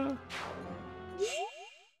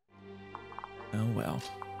 Oh well.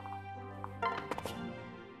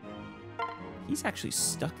 He's actually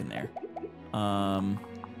stuck in there. How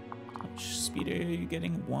much speed are you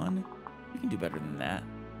getting? 1? You can do better than that.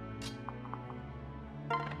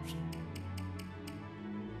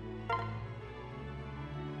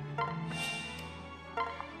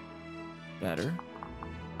 Better.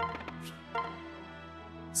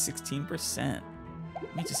 16%.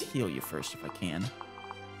 Let me just heal you first if I can.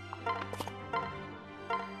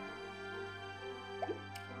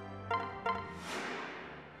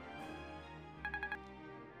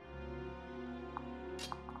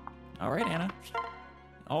 All right, Anna.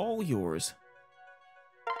 All yours.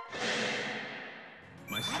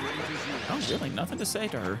 My strength is yours. Oh, really? Nothing to say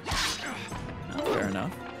to her. Oh, fair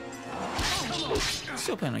enough.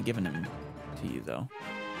 Still plan on giving him to you, though.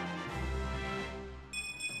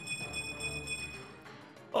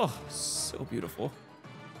 Oh, so beautiful.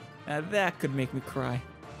 Now that could make me cry.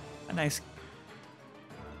 A nice,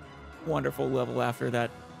 wonderful level after that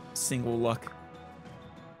single luck.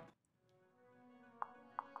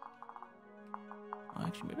 Oh,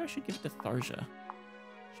 actually, maybe I should give it to Tharja.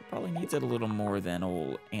 She probably needs it a little more than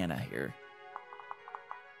old Anna here.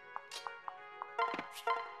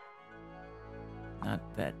 Not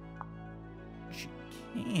that she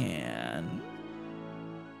can.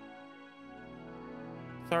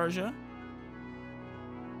 Tharja?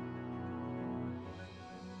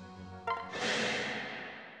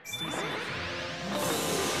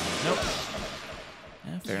 Nope.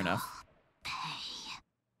 Yeah, fair enough.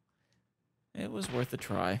 It was worth a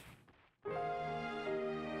try.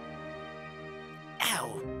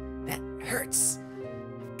 Ow! That hurts!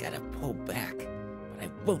 I've gotta pull back, but I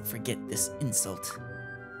won't forget this insult.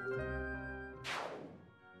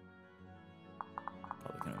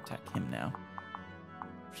 Probably gonna attack him now.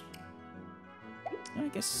 I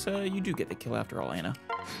guess you do get the kill after all, Anna.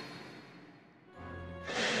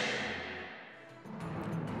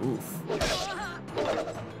 Oof.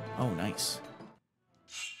 Oh, nice.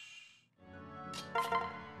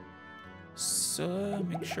 So,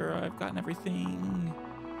 make sure I've gotten everything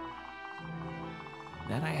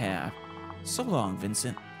that I have. So long,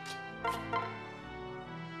 Vincent.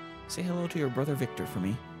 Say hello to your brother Victor for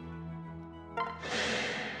me.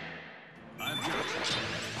 I've got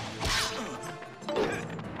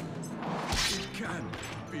it can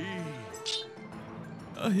be.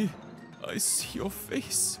 I see your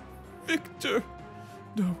face, Victor.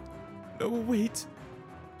 No, wait.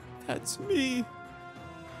 That's me.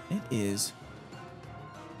 It is.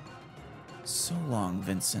 So long,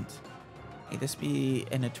 Vincent. May this be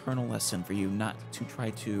an eternal lesson for you not to try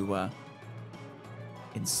to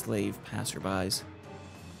enslave passerbys.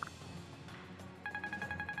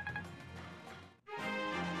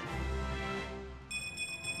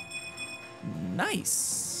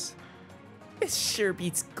 Nice. This sure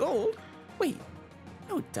beats gold. Wait,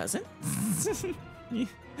 no it doesn't.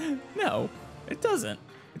 No, it doesn't.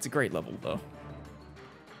 It's a great level though.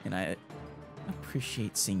 And I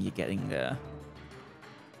appreciate seeing you getting a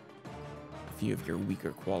few of your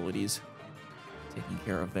weaker qualities taken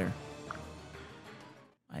care of there.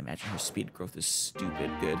 I imagine her speed growth is stupid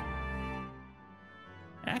good.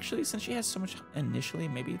 Actually, since she has so much initially,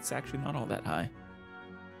 maybe it's actually not all that high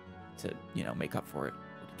to, you know, make up for it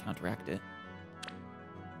or to counteract it.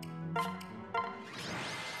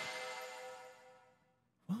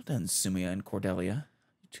 Well done, Sumia and Cordelia.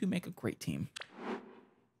 You two make a great team.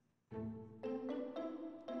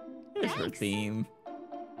 Here's her theme.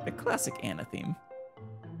 The classic Anna theme.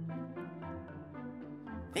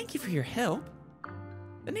 Thank you for your help.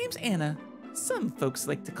 The name's Anna. Some folks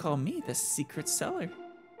like to call me the secret seller.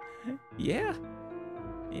 Yeah.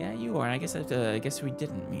 Yeah, you are. I guess we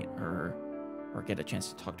didn't meet her or get a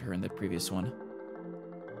chance to talk to her in the previous one.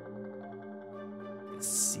 The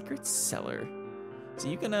secret seller. So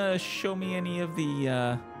you gonna show me any of the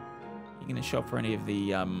you gonna show up for any of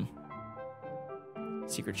the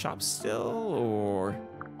secret shops still, or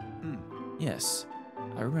Yes,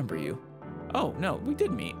 I remember you. Oh no, we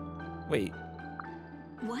did meet. Wait.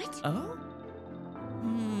 What? Oh?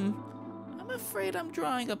 I'm afraid I'm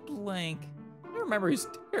drawing a blank. Your memory's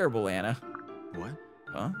terrible, Anna. What?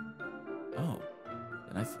 Huh? Oh.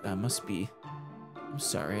 Then I must be... I'm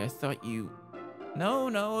sorry, I thought you...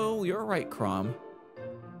 No, you're right, Chrom.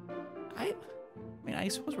 I mean, I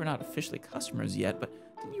suppose we're not officially customers yet, but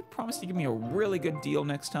didn't you promise to give me a really good deal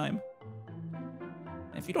next time?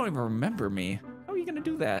 And if you don't even remember me, how are you gonna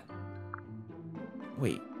do that?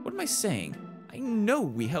 Wait, what am I saying? I know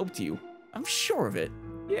we helped you. I'm sure of it.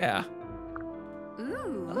 Yeah.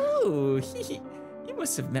 Ooh. Oh, you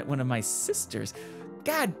must have met one of my sisters.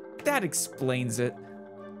 God, that explains it.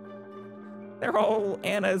 They're all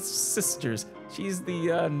Anna's sisters. She's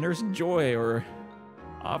the Nurse Joy or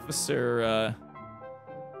Officer,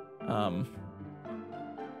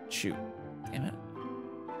 shoot, damn it.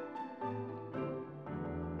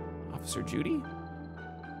 Officer Judy,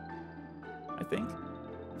 I think,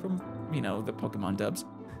 from, you know, the Pokemon dubs.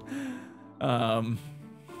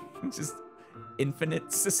 Just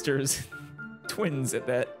infinite sisters, twins at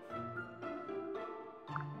that.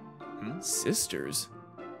 Sisters?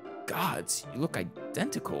 Gods, you look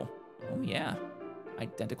identical. Oh yeah,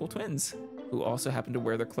 identical twins who also happen to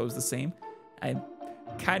wear their clothes the same. I'm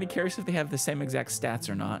kind of curious if they have the same exact stats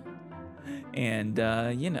or not. And,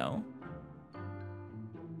 you know,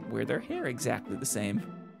 wear their hair exactly the same.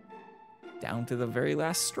 Down to the very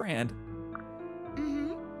last strand.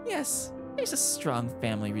 Yes, there's a strong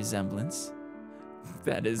family resemblance.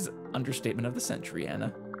 That is understatement of the century,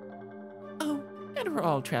 Anna. Oh, and we're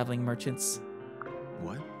all traveling merchants.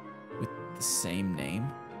 What? With the same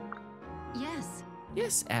name? Yes.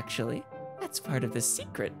 Yes, actually. That's part of the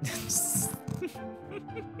secret.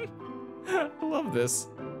 I love this.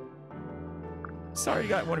 Sorry you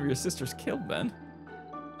got one of your sisters killed then.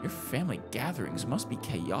 Your family gatherings must be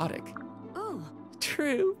chaotic. Oh.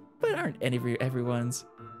 True, but aren't any of everyone's?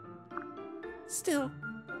 Still,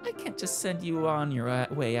 I can't just send you on your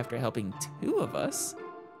way after helping two of us.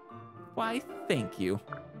 Why, thank you.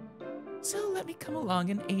 So let me come along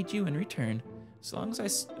and aid you in return. As long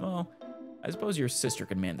as well, I suppose your sister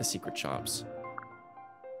can man the secret shops.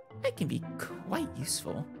 I can be quite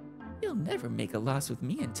useful. You'll never make a loss with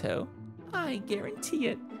me in tow. I guarantee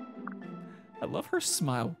it. I love her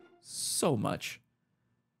smile so much.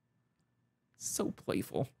 So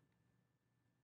playful.